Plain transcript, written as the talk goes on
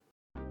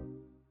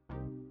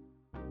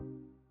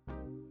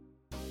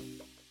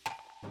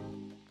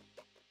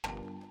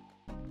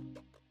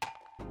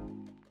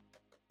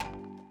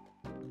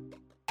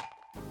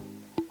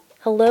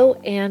Hello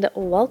and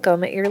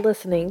welcome. You're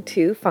listening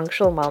to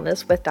Functional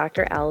Wellness with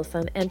Dr.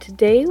 Allison, and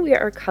today we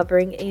are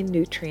covering a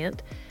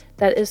nutrient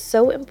that is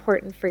so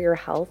important for your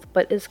health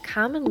but is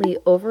commonly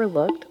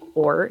overlooked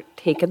or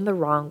taken the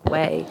wrong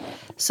way.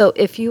 So,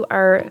 if you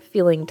are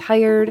feeling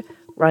tired,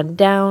 run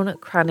down,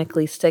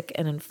 chronically sick,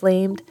 and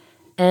inflamed,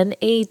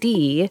 NAD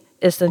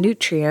is the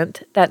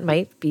nutrient that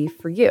might be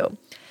for you.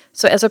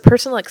 So, as a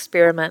personal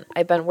experiment,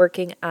 I've been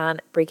working on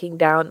breaking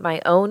down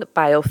my own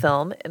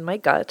biofilm in my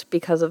gut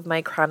because of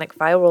my chronic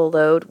viral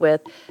load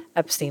with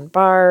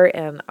Epstein-Barr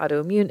and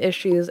autoimmune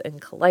issues and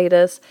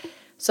colitis.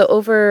 So,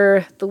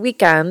 over the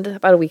weekend,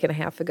 about a week and a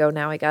half ago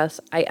now, I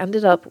guess, I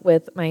ended up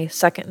with my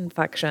second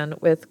infection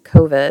with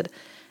COVID.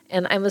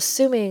 And I'm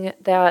assuming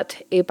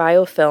that a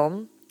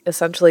biofilm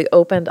essentially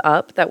opened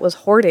up that was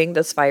hoarding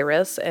this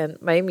virus,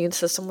 and my immune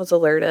system was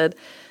alerted.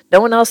 No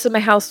one else in my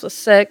house was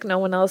sick. No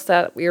one else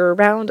that we were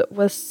around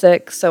was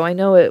sick. So I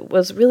know it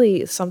was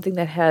really something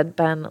that had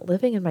been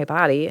living in my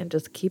body and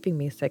just keeping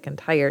me sick and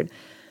tired.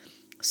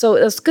 So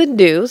it's good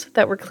news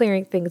that we're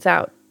clearing things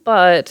out,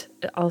 but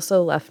it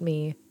also left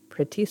me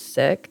pretty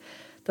sick.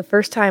 The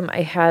first time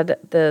I had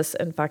this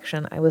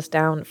infection, I was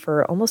down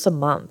for almost a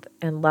month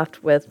and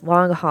left with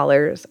long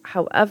haulers.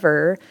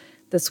 However,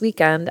 this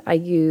weekend I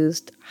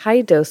used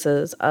high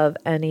doses of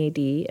NAD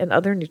and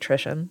other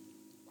nutrition,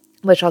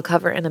 which I'll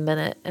cover in a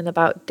minute. And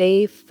about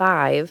day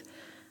 5,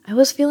 I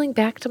was feeling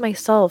back to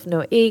myself.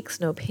 No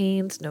aches, no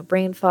pains, no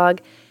brain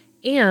fog.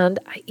 And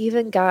I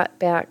even got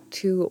back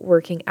to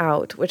working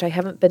out, which I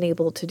haven't been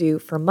able to do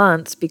for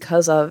months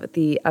because of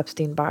the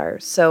Epstein-Barr.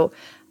 So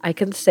I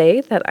can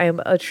say that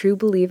I'm a true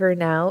believer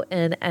now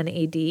in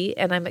NAD,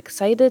 and I'm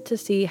excited to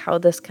see how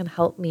this can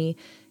help me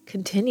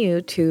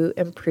continue to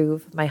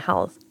improve my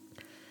health.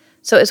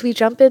 So, as we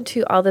jump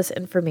into all this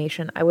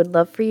information, I would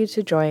love for you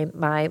to join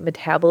my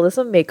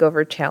Metabolism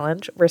Makeover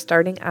Challenge. We're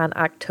starting on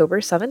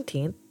October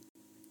 17th,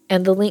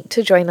 and the link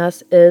to join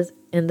us is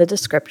in the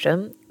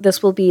description.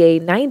 This will be a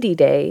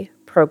 90-day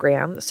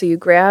program, so you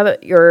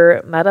grab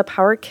your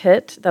MetaPower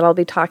kit that I'll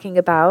be talking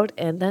about,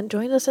 and then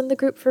join us in the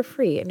group for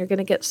free. And you're going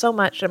to get so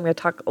much. I'm going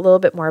to talk a little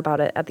bit more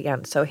about it at the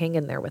end, so hang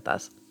in there with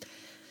us.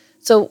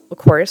 So, of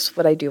course,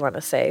 what I do want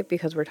to say,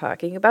 because we're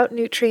talking about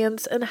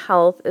nutrients and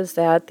health, is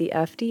that the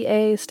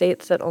FDA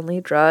states that only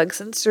drugs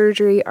and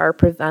surgery are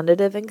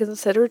preventative and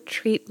considered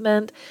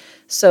treatment.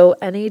 So,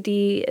 NAD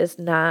is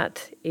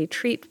not a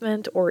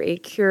treatment or a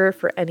cure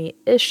for any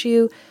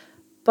issue,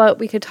 but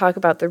we could talk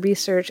about the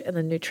research and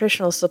the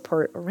nutritional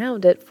support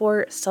around it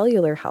for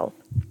cellular health.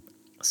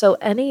 So,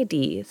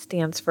 NAD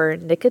stands for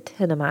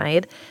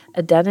nicotinamide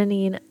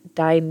adenine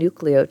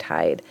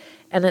dinucleotide,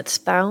 and it's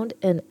found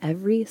in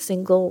every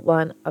single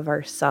one of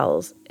our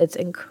cells. It's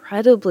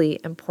incredibly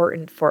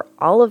important for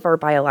all of our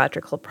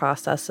biological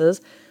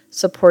processes,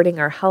 supporting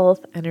our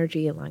health,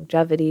 energy, and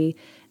longevity.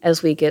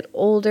 As we get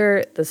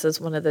older, this is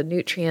one of the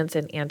nutrients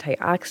and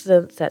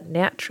antioxidants that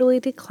naturally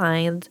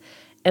declines,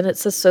 and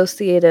it's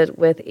associated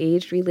with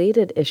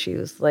age-related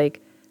issues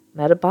like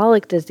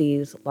metabolic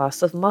disease,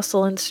 loss of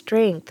muscle and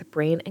strength,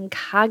 brain and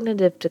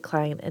cognitive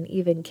decline, and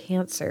even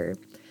cancer.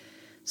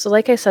 So,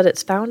 like I said,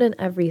 it's found in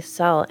every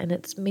cell, and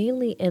it's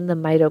mainly in the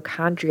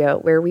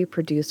mitochondria where we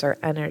produce our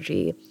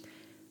energy.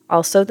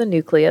 Also, the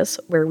nucleus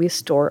where we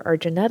store our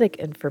genetic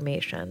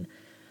information.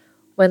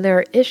 When there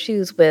are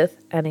issues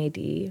with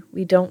NAD,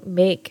 we don't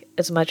make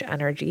as much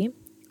energy.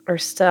 Our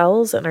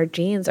cells and our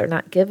genes are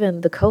not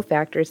given the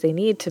cofactors they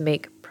need to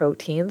make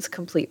proteins,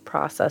 complete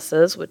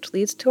processes, which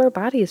leads to our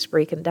bodies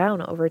breaking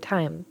down over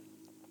time.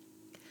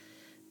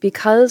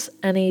 Because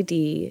NAD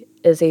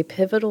is a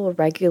pivotal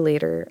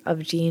regulator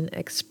of gene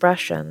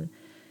expression,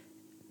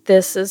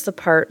 this is the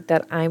part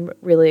that I'm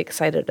really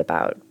excited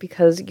about,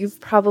 because you've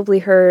probably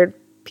heard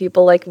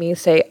people like me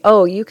say,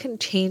 oh, you can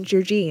change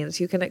your genes.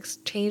 You can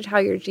change how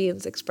your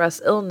genes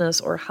express illness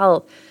or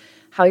health,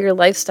 how your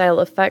lifestyle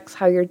affects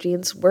how your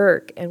genes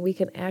work, and we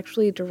can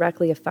actually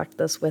directly affect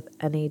this with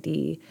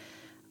NAD.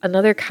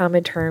 Another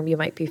common term you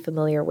might be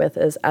familiar with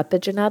is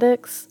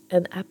epigenetics,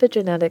 and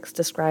epigenetics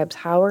describes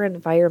how our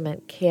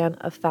environment can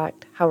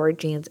affect how our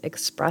genes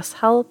express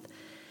health.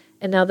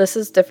 And now this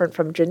is different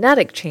from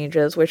genetic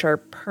changes, which are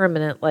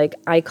permanent, like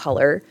eye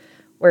color,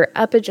 where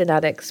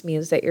epigenetics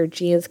means that your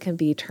genes can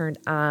be turned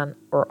on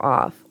or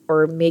off,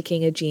 or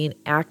making a gene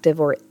active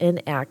or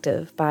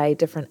inactive by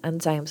different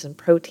enzymes and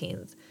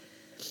proteins.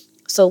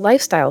 So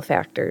lifestyle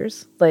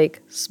factors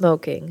like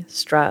smoking,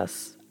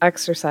 stress,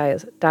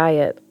 exercise,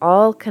 diet,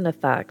 all can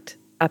affect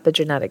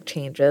epigenetic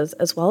changes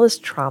as well as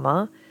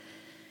trauma,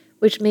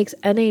 which makes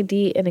NAD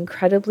an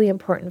incredibly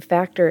important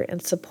factor in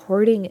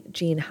supporting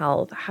gene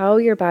health, how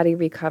your body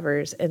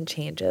recovers and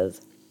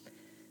changes.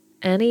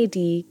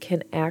 NAD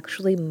can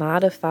actually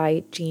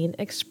modify gene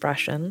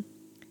expression.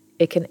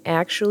 It can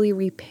actually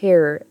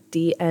repair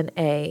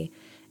DNA,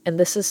 and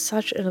this is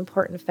such an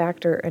important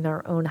factor in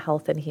our own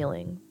health and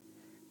healing.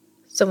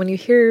 So when you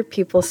hear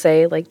people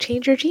say, like,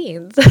 change your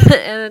genes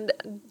and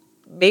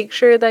make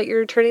sure that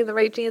you're turning the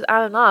right genes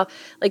on and off,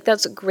 like,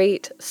 that's a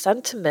great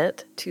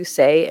sentiment to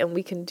say, and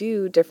we can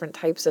do different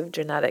types of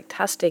genetic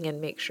testing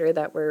and make sure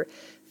that we're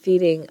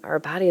feeding our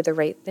body the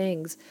right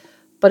things,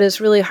 but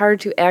it's really hard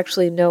to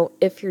actually know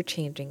if you're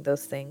changing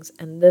those things.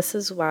 And this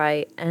is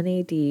why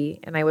NAD,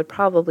 and I would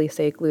probably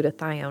say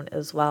glutathione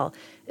as well,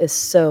 is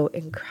so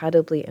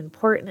incredibly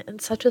important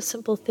and such a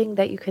simple thing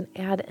that you can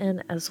add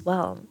in as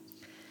well.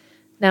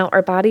 Now,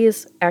 our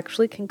bodies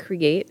actually can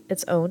create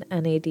its own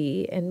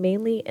NAD, and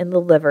mainly in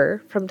the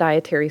liver from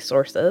dietary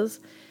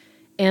sources.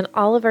 And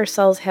all of our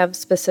cells have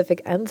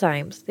specific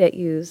enzymes that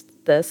use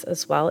this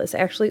as well. It's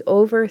actually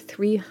over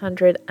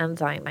 300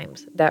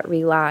 enzymes that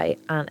rely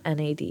on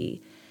NAD.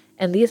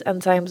 And these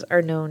enzymes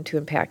are known to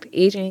impact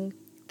aging.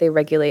 They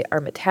regulate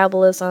our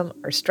metabolism,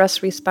 our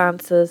stress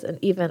responses, and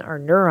even our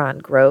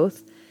neuron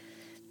growth.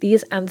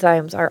 These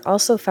enzymes are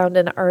also found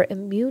in our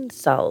immune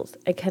cells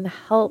and can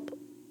help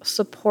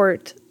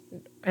support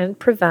and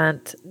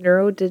prevent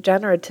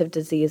neurodegenerative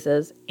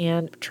diseases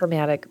and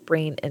traumatic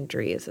brain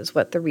injuries, is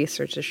what the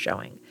research is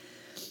showing.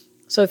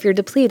 So if you're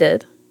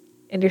depleted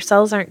and your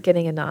cells aren't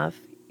getting enough,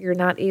 you're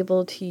not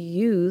able to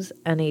use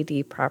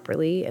NAD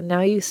properly. And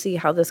now you see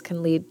how this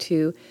can lead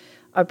to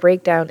a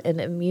breakdown in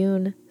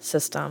immune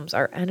systems,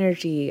 our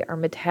energy, our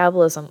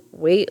metabolism,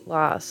 weight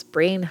loss,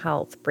 brain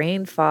health,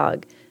 brain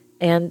fog,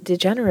 and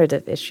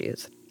degenerative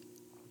issues.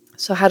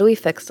 So how do we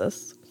fix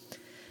this?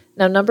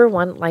 Now, number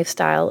one,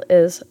 lifestyle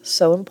is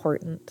so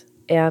important,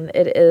 and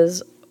it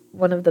is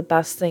one of the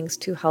best things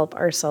to help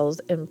our cells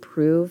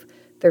improve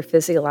their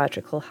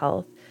physiological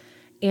health.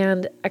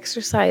 And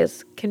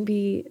exercise can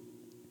be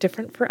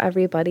different for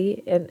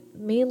everybody, and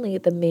mainly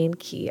the main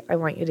key I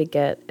want you to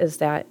get is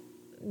that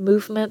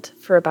movement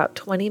for about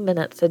 20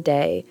 minutes a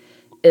day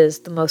is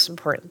the most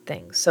important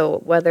thing. So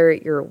whether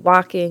you're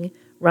walking,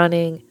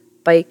 running,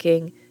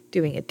 biking,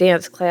 doing a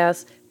dance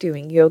class,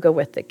 doing yoga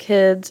with the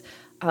kids,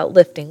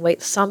 lifting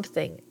weights,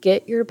 something,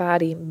 get your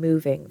body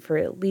moving for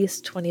at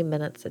least 20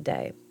 minutes a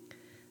day.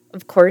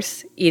 Of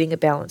course, eating a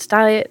balanced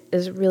diet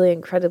is really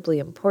incredibly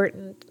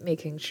important,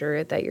 making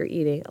sure that you're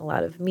eating a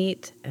lot of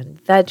meat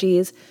and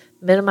veggies,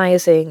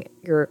 minimizing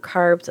your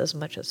carbs as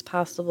much as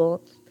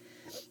possible,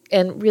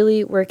 and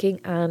really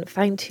working on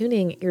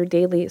fine-tuning your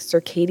daily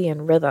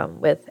circadian rhythm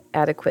with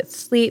adequate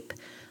sleep.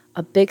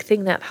 A big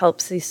thing that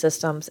helps these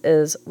systems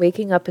is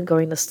waking up and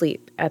going to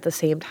sleep at the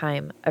same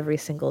time every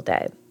single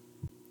day.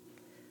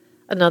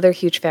 Another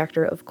huge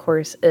factor, of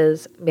course,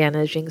 is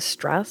managing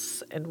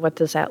stress. And what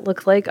does that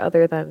look like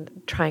other than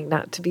trying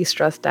not to be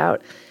stressed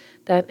out?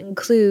 That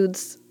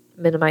includes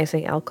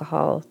minimizing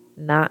alcohol,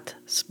 not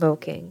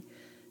smoking,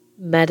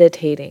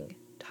 meditating,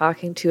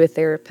 talking to a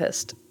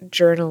therapist,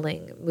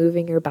 journaling,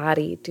 moving your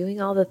body, doing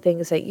all the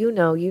things that you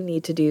know you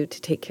need to do to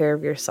take care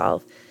of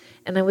yourself.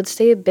 And I would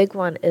say a big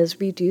one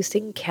is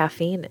reducing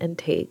caffeine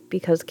intake,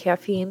 because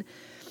caffeine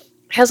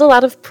has a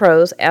lot of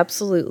pros,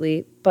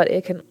 absolutely, but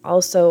it can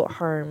also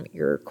harm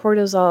your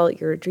cortisol,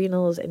 your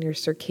adrenals, and your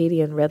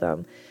circadian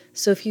rhythm.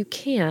 So if you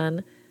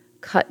can,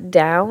 cut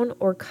down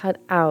or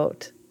cut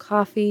out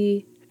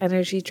coffee,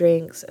 energy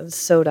drinks, and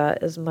soda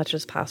as much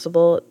as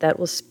possible. That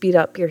will speed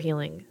up your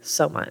healing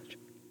so much.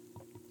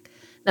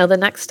 Now, the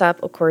next step,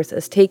 of course,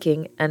 is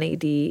taking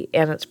NAD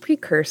and its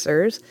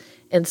precursors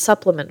in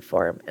supplement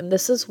form. And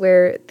this is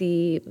where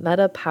the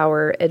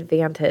MetaPower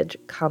Advantage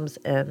comes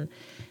in.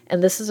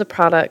 And this is a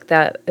product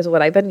that is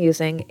what I've been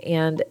using,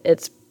 and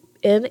it's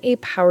in a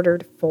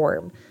powdered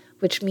form,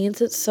 which means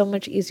it's so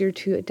much easier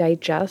to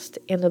digest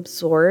and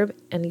absorb,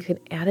 and you can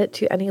add it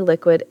to any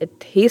liquid. It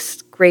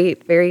tastes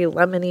great, very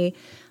lemony,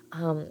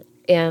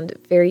 and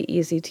very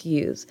easy to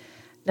use.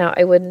 Now,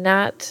 I would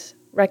not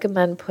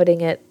recommend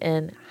putting it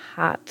in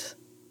hot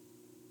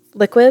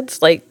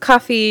liquids like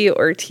coffee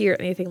or tea or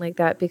anything like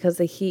that, because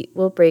the heat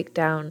will break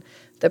down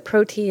the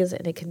proteins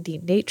and it can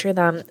denature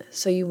them,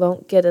 so you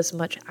won't get as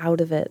much out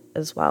of it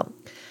as well.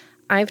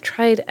 I've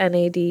tried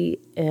NAD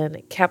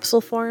in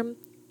capsule form.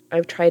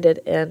 I've tried it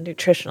in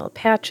nutritional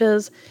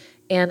patches,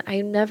 and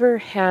I never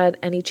had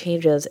any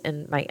changes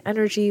in my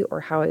energy or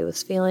how I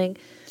was feeling.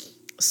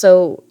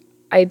 So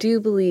I do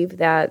believe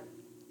that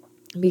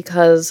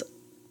because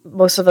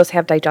most of us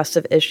have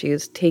digestive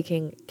issues,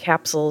 taking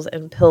capsules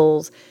and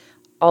pills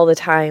all the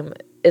time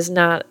is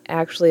not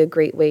actually a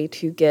great way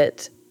to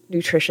get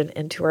nutrition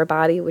into our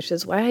body, which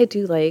is why I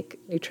do like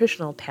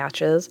nutritional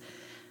patches.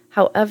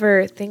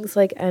 However, things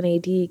like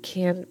NAD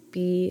can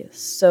be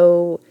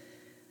so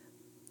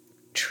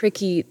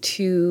tricky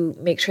to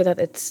make sure that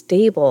it's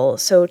stable.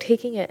 So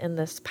taking it in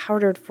this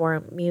powdered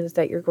form means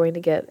that you're going to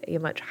get a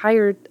much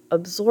higher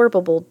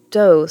absorbable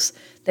dose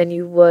than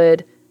you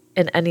would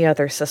in any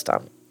other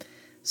system.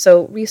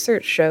 So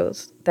research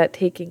shows that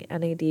taking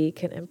NAD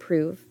can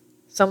improve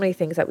so many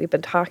things that we've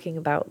been talking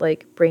about,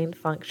 like brain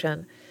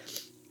function,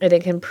 and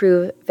it can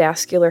improve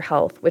vascular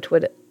health, which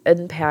would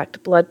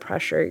impact blood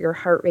pressure, your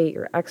heart rate,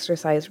 your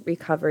exercise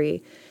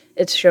recovery.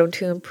 It's shown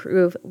to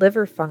improve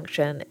liver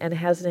function and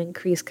has an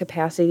increased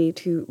capacity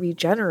to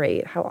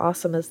regenerate. How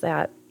awesome is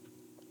that?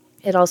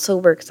 It also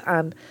works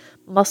on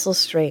muscle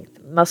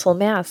strength, muscle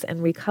mass,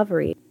 and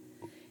recovery.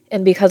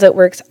 And because it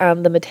works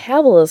on the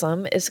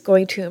metabolism, it's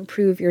going to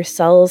improve your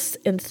cells'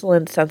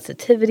 insulin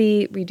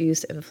sensitivity,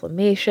 reduce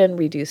inflammation,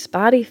 reduce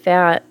body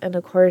fat, and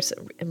of course,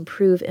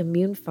 improve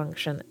immune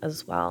function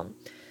as well.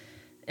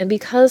 And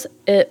because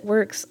it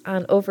works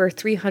on over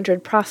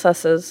 300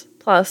 processes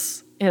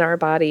plus in our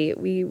body,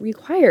 we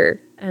require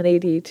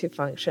NAD to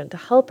function to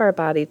help our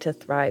body to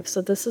thrive.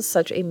 So this is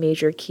such a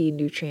major key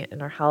nutrient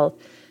in our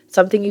health,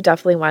 something you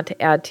definitely want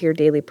to add to your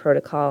daily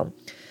protocol.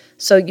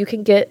 So you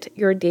can get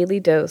your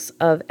daily dose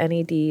of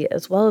NAD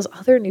as well as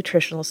other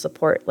nutritional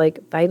support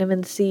like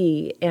vitamin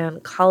C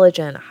and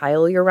collagen,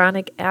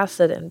 hyaluronic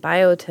acid, and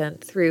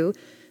biotin through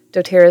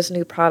doTERRA's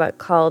new product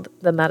called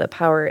the Meta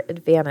Power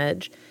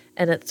Advantage.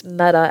 And it's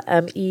Meta,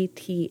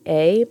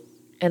 META,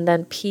 and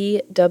then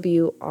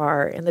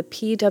PWR. And the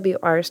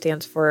PWR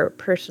stands for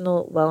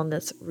Personal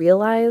Wellness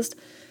Realized,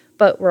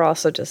 but we're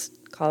also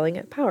just calling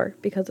it Power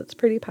because it's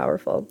pretty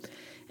powerful.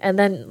 And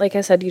then, like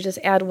I said, you just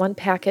add 1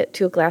 packet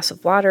to a glass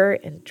of water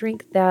and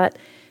drink that.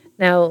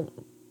 Now,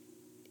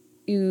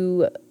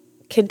 you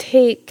can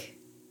take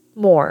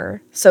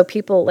more. So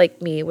people like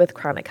me with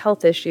chronic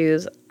health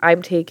issues,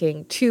 I'm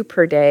taking 2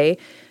 per day,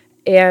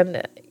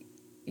 and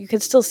you can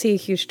still see a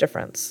huge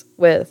difference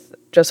with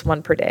just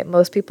 1 per day.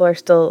 Most people are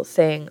still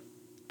saying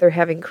they're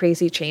having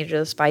crazy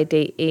changes by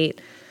day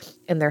 8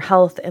 in their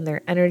health and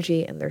their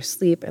energy and their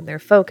sleep and their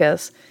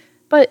focus.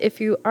 But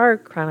if you are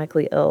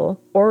chronically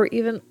ill or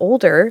even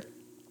older,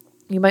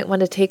 you might want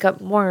to take up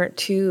more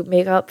to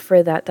make up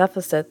for that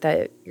deficit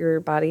that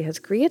your body has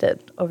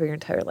created over your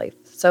entire life.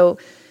 So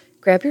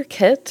grab your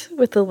kit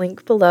with the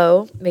link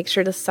below. Make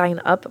sure to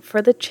sign up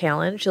for the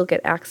challenge. You'll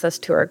get access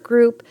to our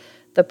group,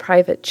 the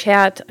private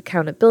chat,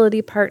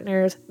 accountability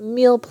partners,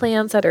 meal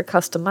plans that are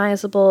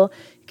customizable.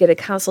 You get a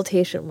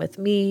consultation with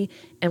me,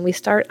 and we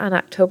start on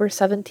October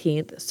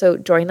 17th. So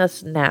join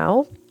us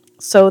now.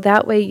 So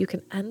that way you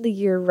can end the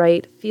year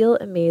right, feel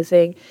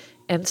amazing,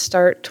 and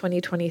start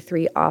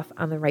 2023 off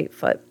on the right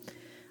foot.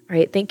 All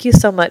right, thank you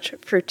so much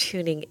for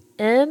tuning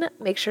in.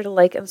 Make sure to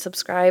like and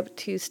subscribe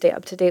to stay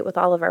up to date with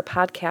all of our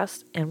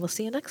podcasts, and we'll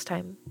see you next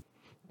time.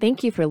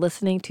 Thank you for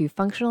listening to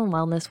Functional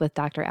Wellness with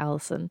Dr.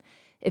 Allison.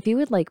 If you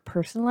would like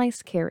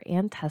personalized care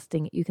and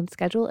testing, you can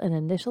schedule an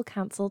initial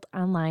consult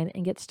online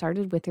and get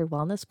started with your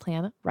wellness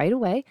plan right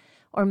away,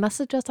 or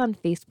message us on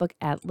Facebook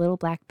at Little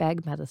Black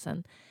Bag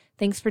Medicine.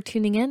 Thanks for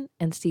tuning in,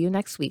 and see you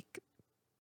next week.